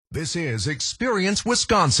This is Experience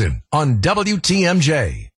Wisconsin on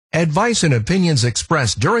WTMJ. Advice and opinions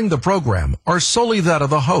expressed during the program are solely that of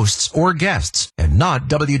the hosts or guests and not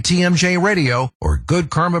WTMJ Radio or Good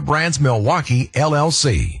Karma Brands Milwaukee,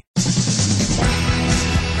 LLC.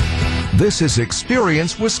 This is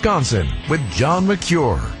Experience Wisconsin with John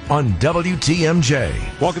McCure on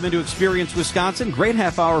WTMJ. Welcome into Experience Wisconsin. Great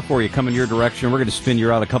half hour for you coming your direction. We're going to spin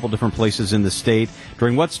you out a couple different places in the state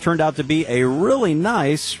during what's turned out to be a really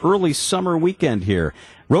nice early summer weekend here.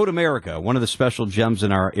 Road America, one of the special gems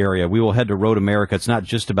in our area. We will head to Road America. It's not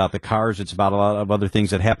just about the cars. It's about a lot of other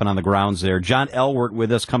things that happen on the grounds there. John Elwert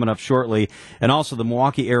with us coming up shortly. And also the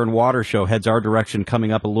Milwaukee Air and Water Show heads our direction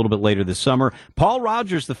coming up a little bit later this summer. Paul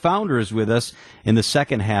Rogers, the founder, is with us in the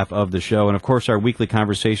second half of the show. And, of course, our weekly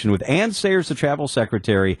conversation with Ann Sayers, the travel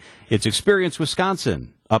secretary. It's Experience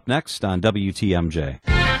Wisconsin, up next on WTMJ.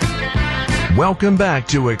 Welcome back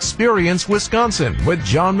to Experience Wisconsin with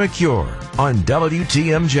John McCure on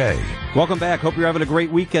WTMJ. Welcome back. Hope you're having a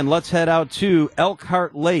great weekend. Let's head out to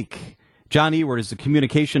Elkhart Lake. John Ewert is the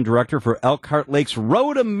communication director for Elkhart Lake's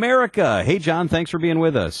Road America. Hey, John, thanks for being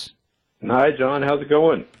with us. Hi, John. How's it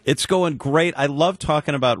going? It's going great. I love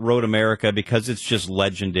talking about Road America because it's just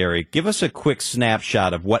legendary. Give us a quick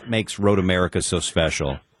snapshot of what makes Road America so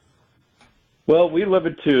special. Well, we live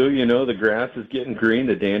it too. You know, the grass is getting green,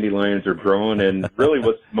 the dandelions are growing, and really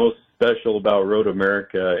what's most special about Road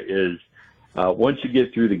America is once you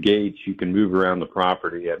get through the gates, you can move around the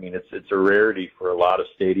property. I mean, it's a rarity for a lot of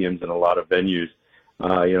stadiums and a lot of venues.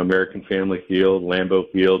 American Family Field, Lambeau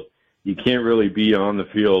Field, you can't really be on the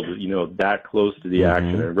field, that close to the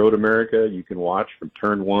action. At Road America, you can watch from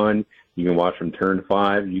turn 1, you can watch from turn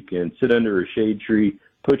 5, you can sit under a shade tree,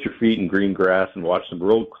 put your feet in green grass, and watch some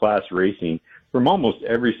world-class racing from almost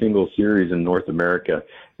every single series in North America.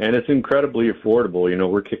 And it's incredibly affordable.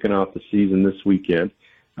 We're kicking off the season this weekend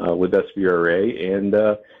with SVRA, and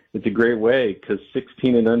it's a great way because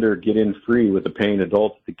 16 and under get in free with a paying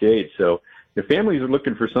adult at the gate. So if families are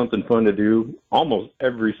looking for something fun to do almost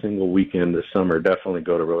every single weekend this summer, definitely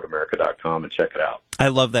go to roadamerica.com and check it out. I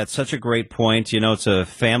love that. Such a great point. It's a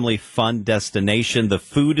family fun destination. The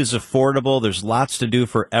food is affordable. There's lots to do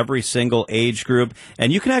for every single age group.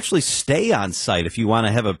 And you can actually stay on site if you want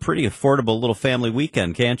to have a pretty affordable little family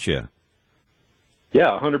weekend, can't you?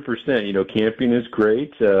 Yeah, 100%. Camping is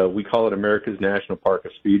great. We call it America's National Park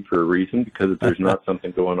of Speed for a reason, because if there's not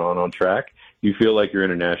something going on track, you feel like you're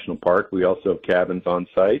in a national park. We also have cabins on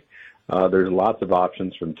site. There's lots of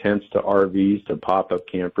options from tents to RVs to pop-up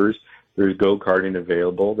campers. There's go-karting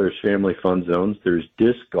available. There's family fun zones. There's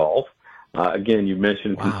disc golf. Again, you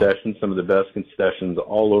mentioned concessions, some of the best concessions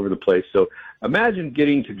all over the place. So imagine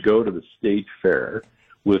getting to go to the state fair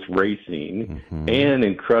with racing and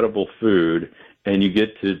incredible food, and you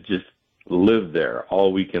get to just live there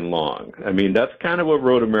all weekend long. I mean, that's kind of what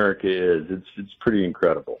Road America is. It's pretty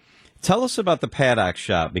incredible. Tell us about the paddock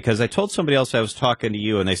shop, because I told somebody else I was talking to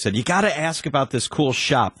you, and they said, you got to ask about this cool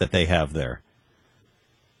shop that they have there.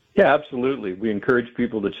 Yeah, absolutely. We encourage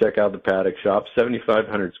people to check out the paddock shop,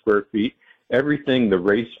 7,500 square feet. Everything the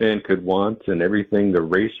race fan could want and everything the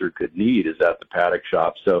racer could need is at the paddock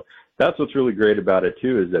shop. So that's what's really great about it,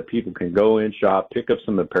 too, is that people can go in, shop, pick up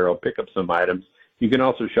some apparel, pick up some items. You can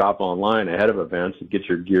also shop online ahead of events and get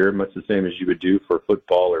your gear, much the same as you would do for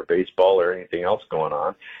football or baseball or anything else going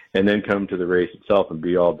on, and then come to the race itself and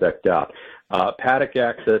be all decked out. Paddock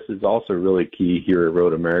access is also really key here at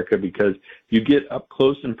Road America, because you get up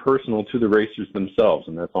close and personal to the racers themselves,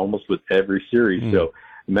 and that's almost with every series. So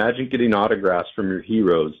imagine getting autographs from your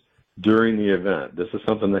heroes during the event. This is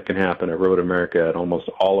something that can happen at Road America at almost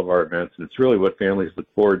all of our events, and it's really what families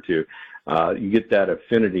look forward to. You get that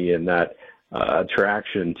affinity and that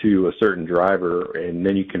attraction to a certain driver, and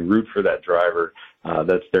then you can root for that driver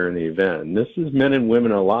that's there in the event. And this is men and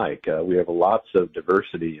women alike. We have lots of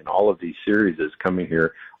diversity in all of these series coming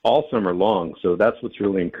here all summer long. So that's what's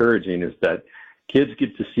really encouraging, is that kids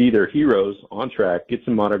get to see their heroes on track, get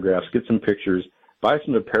some autographs, get some pictures, buy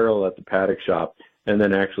some apparel at the paddock shop, and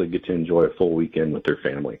then actually get to enjoy a full weekend with their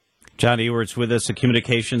family. John Ewert's with us, the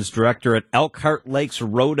communications director at Elkhart Lakes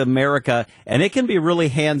Road America, and it can be really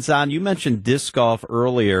hands-on. You mentioned disc golf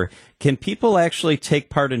earlier. Can people actually take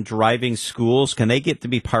part in driving schools? Can they get to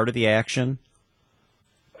be part of the action?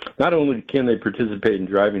 Not only can they participate in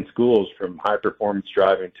driving schools, from high-performance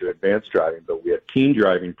driving to advanced driving, but we have teen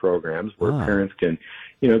driving programs where parents can,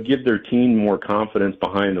 give their teen more confidence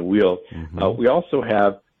behind the wheel. We also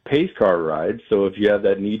have pace car rides. So if you have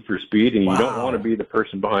that need for speed and you don't want to be the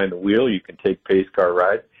person behind the wheel, you can take pace car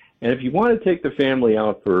rides. And if you want to take the family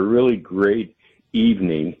out for a really great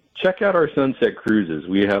evening check out our Sunset Cruises.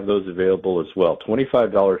 We have those available as well.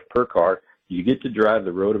 $25 per car. You get to drive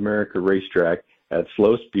the Road America racetrack at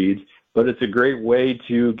slow speeds, but it's a great way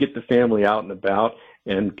to get the family out and about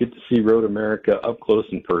and get to see Road America up close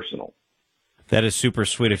and personal. That is super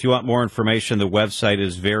sweet. If you want more information, the website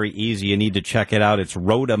is very easy. You need to check it out. It's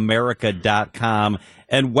roadamerica.com.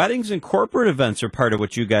 And weddings and corporate events are part of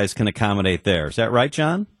what you guys can accommodate there. Is that right,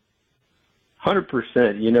 John?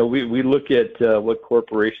 100%. You know, we look at what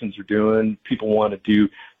corporations are doing. People want to do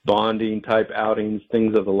bonding type outings,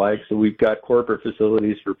 things of the like. So we've got corporate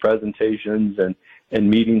facilities for presentations and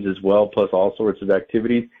meetings as well, plus all sorts of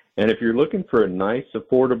activities. And if you're looking for a nice,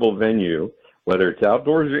 affordable venue, whether it's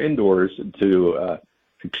outdoors or indoors, to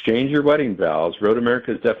exchange your wedding vows, Road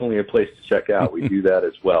America is definitely a place to check out. We do that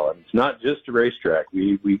as well. And it's not just a racetrack.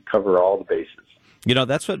 We cover all the bases. You know,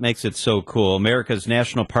 that's what makes it so cool. America's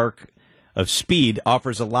National Park of Speed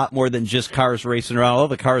offers a lot more than just cars racing around. All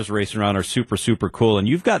the cars racing around are super, super cool. And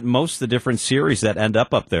you've got most of the different series that end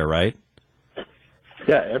up there, right?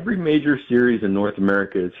 Yeah, every major series in North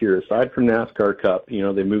America is here, aside from NASCAR Cup. You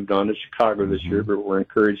know, they moved on to Chicago this year, but we're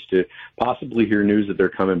encouraged to possibly hear news that they're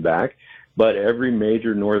coming back. But every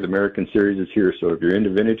major North American series is here. So if you're into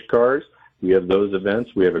vintage cars, we have those events.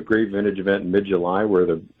 We have a great vintage event in mid-July where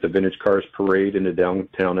the vintage cars parade into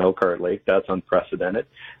downtown Elkhart Lake. That's unprecedented.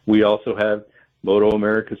 We also have Moto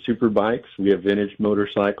America Superbikes. We have vintage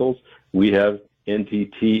motorcycles. We have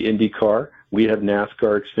NTT IndyCar. We have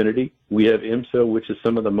NASCAR Xfinity. We have IMSA, which is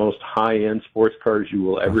some of the most high-end sports cars you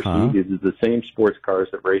will ever see. It is the same sports cars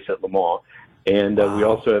that race at Le Mans. And we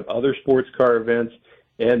also have other sports car events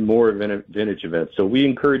and more vintage events. So we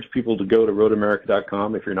encourage people to go to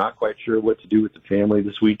roadamerica.com. If you're not quite sure what to do with the family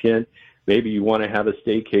this weekend, maybe you want to have a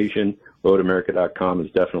staycation, roadamerica.com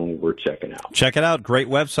is definitely worth checking out. Check it out. Great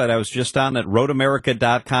website. I was just on at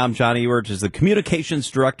roadamerica.com. John Ewert is the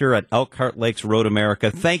communications director at Elkhart Lakes Road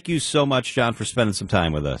America. Thank you so much, John, for spending some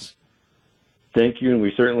time with us. Thank you, and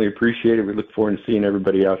we certainly appreciate it. We look forward to seeing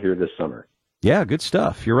everybody out here this summer. Yeah, good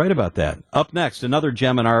stuff. You're right about that. Up next, another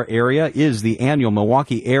gem in our area is the annual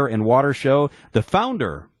Milwaukee Air and Water Show. The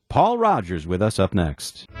founder, Paul Rogers, with us up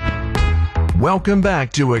next. Welcome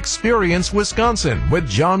back to Experience Wisconsin with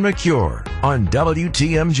John McCure on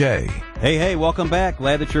WTMJ. Hey, welcome back.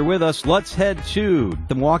 Glad that you're with us. Let's head to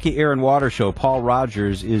the Milwaukee Air and Water Show. Paul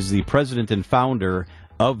Rogers is the president and founder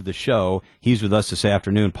of the show. He's with us this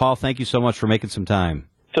afternoon. Paul, thank you so much for making some time.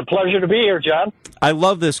 It's a pleasure to be here, John. I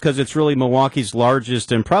love this because it's really Milwaukee's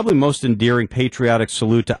largest and probably most endearing patriotic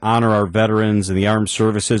salute to honor our veterans and the armed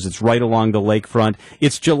services. It's right along the lakefront.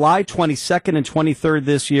 It's July 22nd and 23rd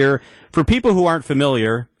this year. For people who aren't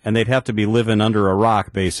familiar, and they'd have to be living under a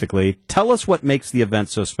rock, basically, tell us what makes the event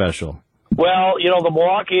so special. Well, you know, the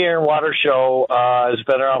Milwaukee Air and Water Show has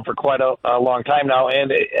been around for quite a long time now,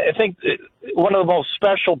 and I think one of the most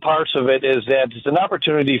special parts of it is that it's an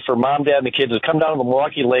opportunity for mom, dad, and the kids to come down to the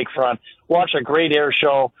Milwaukee lakefront, watch a great air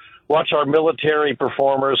show, watch our military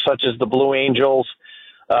performers such as the Blue Angels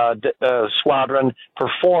squadron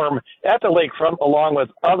perform at the lakefront along with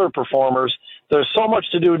other performers. There's so much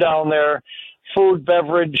to do down there, food,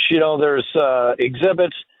 beverage, you know, there's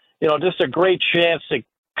exhibits, you know, just a great chance to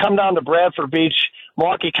come down to Bradford Beach,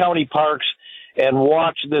 Milwaukee County Parks, and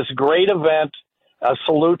watch this great event. A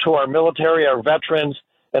salute to our military, our veterans,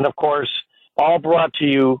 and, of course, all brought to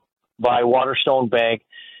you by Waterstone Bank.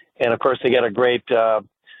 And, of course, they got a great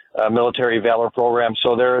military valor program.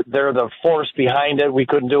 So they're the force behind it. We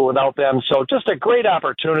couldn't do it without them. So just a great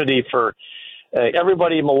opportunity for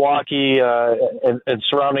everybody in Milwaukee and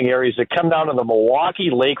surrounding areas to come down to the Milwaukee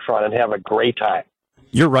lakefront and have a great time.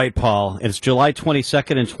 You're right, Paul. It's July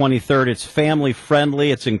 22nd and 23rd. It's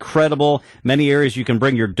family-friendly. It's incredible. Many areas you can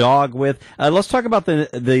bring your dog with. Let's talk about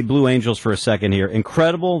the Blue Angels for a second here.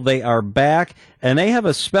 Incredible. They are back, and they have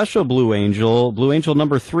a special Blue Angel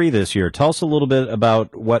number 3 this year. Tell us a little bit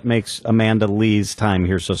about what makes Amanda Lee's time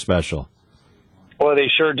here so special. Well, they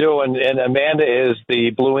sure do, and Amanda is the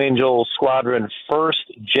Blue Angel Squadron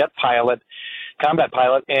first jet pilot, combat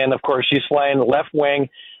pilot, and, of course, she's flying left wing.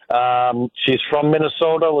 She's from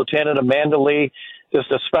Minnesota, Lieutenant Amanda Lee.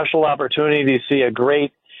 Just a special opportunity to see a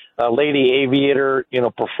great lady aviator, you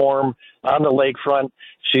know, perform on the lakefront.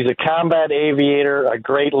 She's a combat aviator, a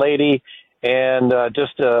great lady, and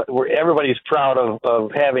everybody's proud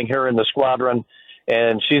of having her in the squadron.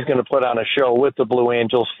 And she's going to put on a show with the Blue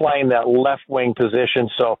Angels, flying that left wing position.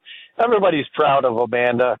 So everybody's proud of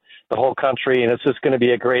Amanda, the whole country, and it's just going to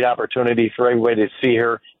be a great opportunity for everybody to see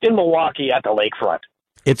her in Milwaukee at the lakefront.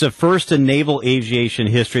 It's a first in naval aviation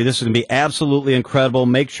history. This is going to be absolutely incredible.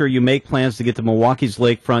 Make sure you make plans to get to Milwaukee's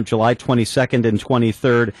lakefront July 22nd and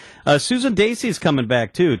 23rd. Susan Dacey's coming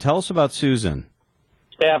back, too. Tell us about Susan.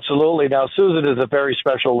 Absolutely. Now, Susan is a very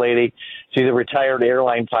special lady. She's a retired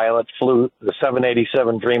airline pilot, flew the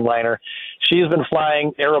 787 Dreamliner. She's been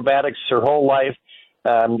flying aerobatics her whole life,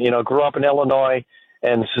 grew up in Illinois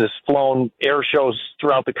and has flown air shows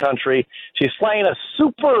throughout the country. She's flying a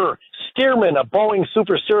Super Stearman, a Boeing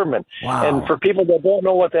Super Stearman. Wow. And for people that don't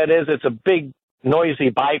know what that is, it's a big, noisy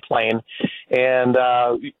biplane. And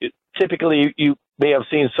typically you may have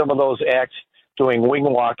seen some of those acts doing wing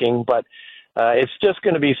walking, but it's just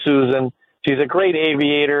going to be Susan. She's a great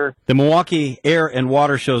aviator. The Milwaukee Air and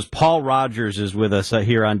Water Show's Paul Rogers is with us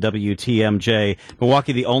here on WTMJ.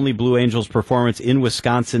 Milwaukee, the only Blue Angels performance in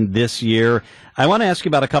Wisconsin this year. I want to ask you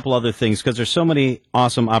about a couple other things because there's so many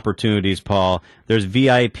awesome opportunities, Paul. There's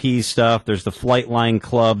VIP stuff. There's the Flight Line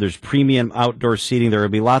Club. There's premium outdoor seating. There will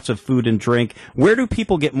be lots of food and drink. Where do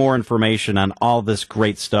people get more information on all this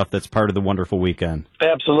great stuff that's part of the wonderful weekend?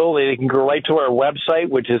 Absolutely. They can go right to our website,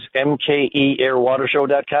 which is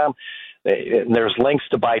mkeairwatershow.com. And there's links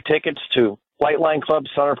to buy tickets to Flight Line Club,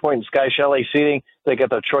 Center Point, and Sky Chalet seating. They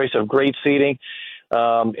get the choice of great seating.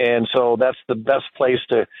 And so that's the best place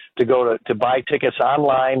to go to buy tickets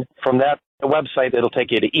online. From that website, it'll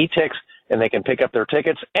take you to eTix, and they can pick up their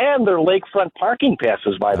tickets and their lakefront parking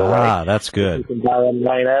passes, by the way. Ah, that's good. You can buy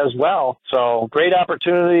online as well. So great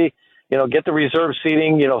opportunity. Get the reserved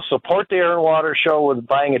seating. Support the Air and Water Show with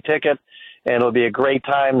buying a ticket. And it'll be a great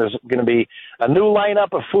time. There's going to be a new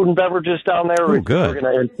lineup of food and beverages down there. Oh, good. We're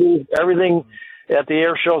going to improve everything at the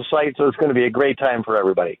air show site, so it's going to be a great time for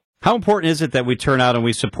everybody. How important is it that we turn out and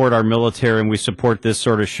we support our military and we support this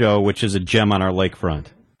sort of show, which is a gem on our lakefront?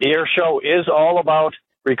 The air show is all about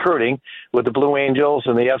recruiting with the Blue Angels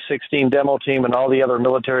and the F-16 demo team and all the other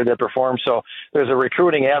military that perform. So there's a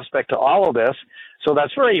recruiting aspect to all of this. So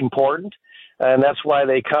that's very important. And that's why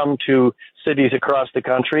they come to cities across the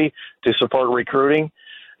country to support recruiting.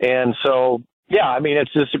 And so,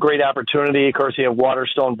 it's just a great opportunity. Of course, you have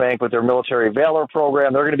Waterstone Bank with their Military Valor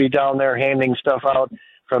program. They're going to be down there handing stuff out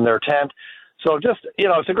from their tent. So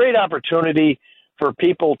it's a great opportunity for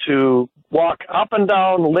people to walk up and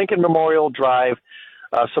down Lincoln Memorial Drive,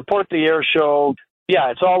 support the air show.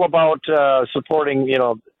 Yeah, it's all about supporting,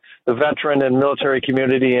 the veteran and military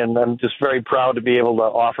community, and I'm just very proud to be able to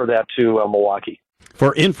offer that to Milwaukee.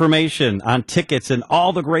 For information on tickets and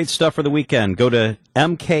all the great stuff for the weekend, go to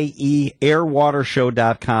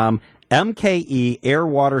mkeairwatershow.com,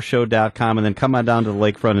 mkeairwatershow.com, and then come on down to the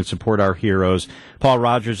lakefront and support our heroes. Paul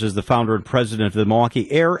Rogers is the founder and president of the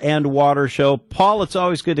Milwaukee Air and Water Show. Paul, it's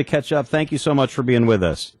always good to catch up. Thank you so much for being with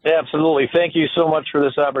us. Absolutely. Thank you so much for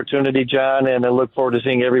this opportunity, John, and I look forward to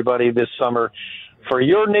seeing everybody this summer for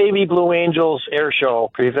your Navy Blue Angels Air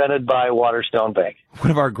Show, presented by Waterstone Bank.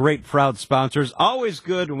 One of our great proud sponsors. Always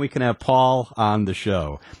good when we can have Paul on the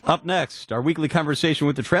show. Up next, our weekly conversation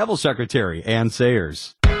with the Travel Secretary, Ann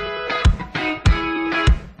Sayers.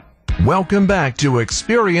 Welcome back to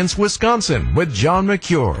Experience Wisconsin with John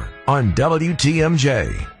McCure on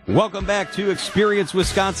WTMJ. Welcome back to Experience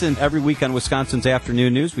Wisconsin. Every week on Wisconsin's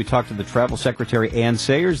Afternoon News, we talk to the Travel Secretary, Ann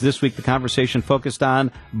Sayers. This week, the conversation focused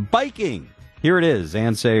on biking. Here it is,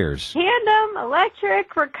 Ann Sayers. Tandem,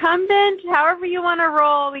 electric, recumbent, however you want to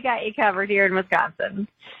roll, we got you covered here in Wisconsin.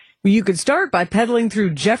 Well, you could start by pedaling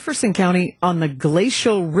through Jefferson County on the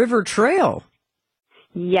Glacial River Trail.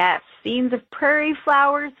 Yes, scenes of prairie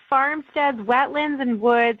flowers, farmsteads, wetlands, and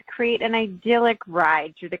woods create an idyllic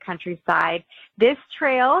ride through the countryside. This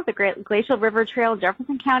trail, the Glacial River Trail in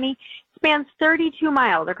Jefferson County, spans 32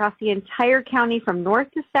 miles across the entire county from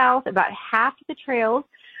north to south. About half of the trails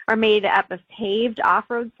are made up of paved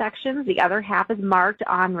off-road sections. The other half is marked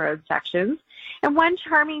on-road sections. And one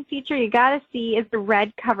charming feature you got to see is the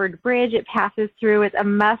red-covered bridge it passes through. It's a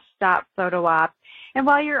must-stop photo op. And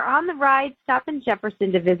while you're on the ride, stop in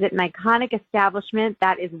Jefferson to visit an iconic establishment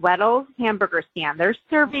that is Weddle's Hamburger Stand. They're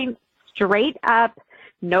serving straight up,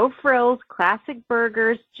 no frills, classic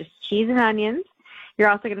burgers, just cheese and onions. You're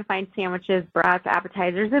also going to find sandwiches, brats,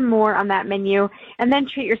 appetizers, and more on that menu. And then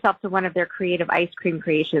treat yourself to one of their creative ice cream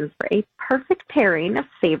creations for a perfect pairing of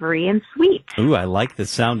savory and sweet. Ooh, I like the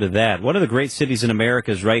sound of that. One of the great cities in America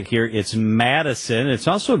is right here. It's Madison. It's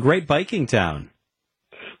also a great biking town.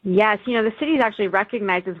 Yes, the city is actually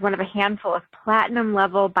recognized as one of a handful of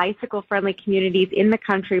platinum-level bicycle-friendly communities in the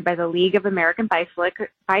country by the League of American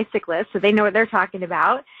Bicyclists, so they know what they're talking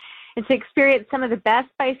about. And to experience some of the best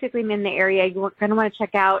bicycling in the area, you're going to want to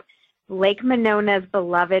check out Lake Monona's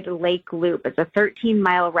beloved Lake Loop. It's a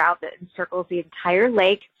 13-mile route that encircles the entire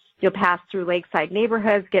lake. You'll pass through lakeside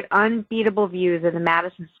neighborhoods, get unbeatable views of the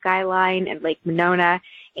Madison skyline and Lake Monona,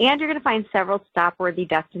 and you're going to find several stop-worthy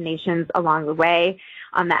destinations along the way.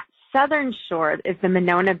 On that southern shore is the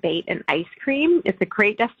Monona Bait and Ice Cream. It's a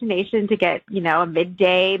great destination to get, a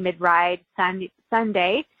midday, mid-ride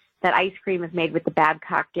Sunday. That ice cream is made with the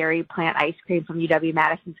Babcock Dairy Plant ice cream from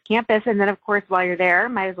UW-Madison's campus. And then, of course, while you're there,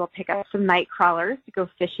 might as well pick up some night crawlers to go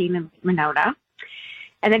fishing in Monona.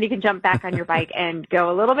 And then you can jump back on your bike and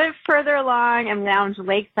go a little bit further along and lounge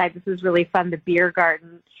lakeside. This is really fun. The beer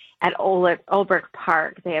garden at Olbrich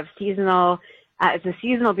Park. They have it's a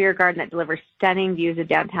seasonal beer garden that delivers stunning views of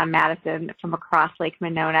downtown Madison from across Lake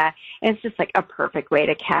Monona. And it's just like a perfect way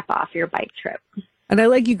to cap off your bike trip. And I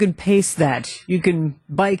like you can pace that. You can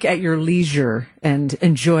bike at your leisure and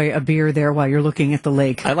enjoy a beer there while you're looking at the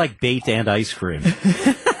lake. I like bait and ice cream.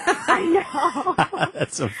 I know.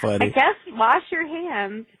 That's so funny. I guess wash your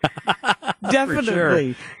hands.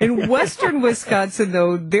 Definitely. In western Wisconsin,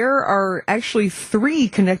 though, there are actually 3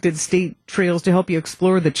 connected state trails to help you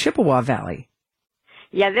explore the Chippewa Valley.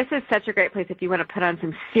 Yeah, this is such a great place if you want to put on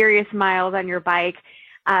some serious miles on your bike.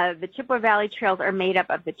 The Chippewa Valley trails are made up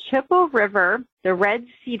of the Chippewa River, the Red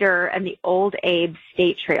Cedar, and the Old Abe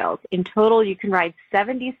State Trails. In total, you can ride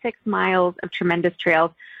 76 miles of tremendous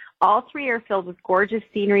trails. All 3 are filled with gorgeous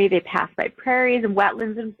scenery. They pass by prairies and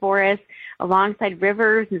wetlands and forests, alongside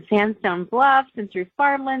rivers and sandstone bluffs, and through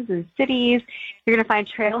farmlands and cities. You're going to find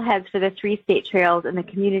trailheads for the 3 state trails in the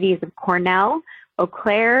communities of Cornell, Eau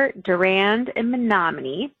Claire, Durand, and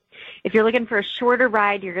Menominee. If you're looking for a shorter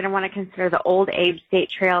ride, you're going to want to consider the Old Abe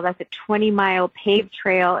State Trail. That's a 20-mile paved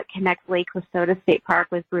trail. It connects Lake Wissota State Park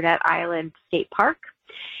with Brunette Island State Park.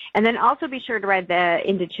 And then also be sure to ride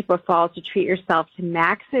into Chippewa Falls to treat yourself to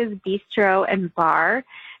Max's Bistro and Bar.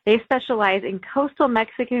 They specialize in coastal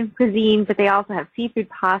Mexican cuisine, but they also have seafood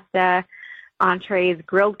pasta, entrees,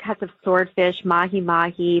 grilled cuts of swordfish,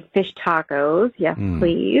 mahi-mahi, fish tacos. Yes,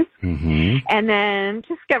 please. Mm-hmm. And then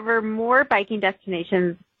to discover more biking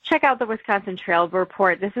destinations, check out the Wisconsin Trail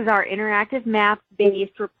Report. This is our interactive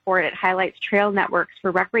map-based report. It highlights trail networks for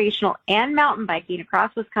recreational and mountain biking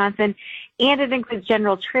across Wisconsin, and it includes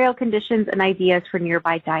general trail conditions and ideas for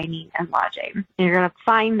nearby dining and lodging. And you're going to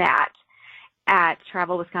find that at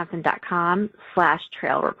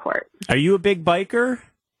travelwisconsin.com/trail report. Are you a big biker?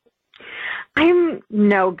 I'm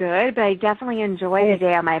no good, but I definitely enjoy a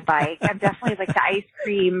day on my bike. I'm definitely like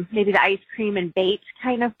maybe the ice cream and bait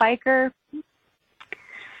kind of biker.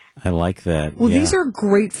 I like that. Well, these are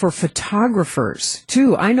great for photographers,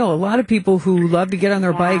 too. I know a lot of people who love to get on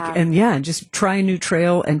their bike and, just try a new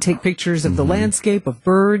trail and take pictures of the landscape, of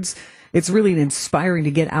birds. It's really inspiring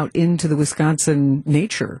to get out into the Wisconsin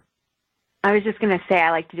nature. I was just going to say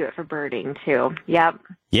I like to do it for birding, too. Yep.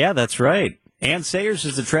 Yeah, that's right. Ann Sayers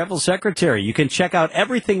is the travel secretary. You can check out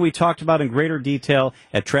everything we talked about in greater detail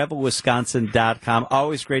at travelwisconsin.com.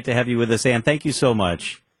 Always great to have you with us, Ann. Thank you so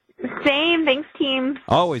much. Same. Thanks, team.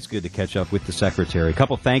 Always good to catch up with the secretary. A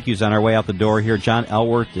couple thank yous on our way out the door here. John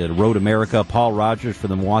Elworth at Road America, Paul Rogers for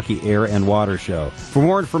the Milwaukee Air and Water Show. For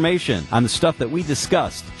more information on the stuff that we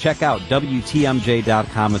discussed, check out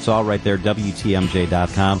WTMJ.com. It's all right there,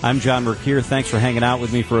 WTMJ.com. I'm John Mercure. Thanks for hanging out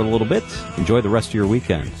with me for a little bit. Enjoy the rest of your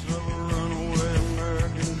weekend.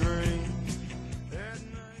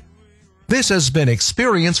 This has been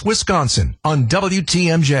Experience Wisconsin on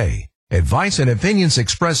WTMJ. Advice and opinions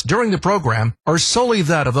expressed during the program are solely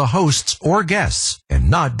that of the hosts or guests and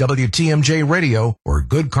not WTMJ Radio or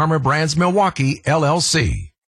Good Karma Brands Milwaukee, LLC.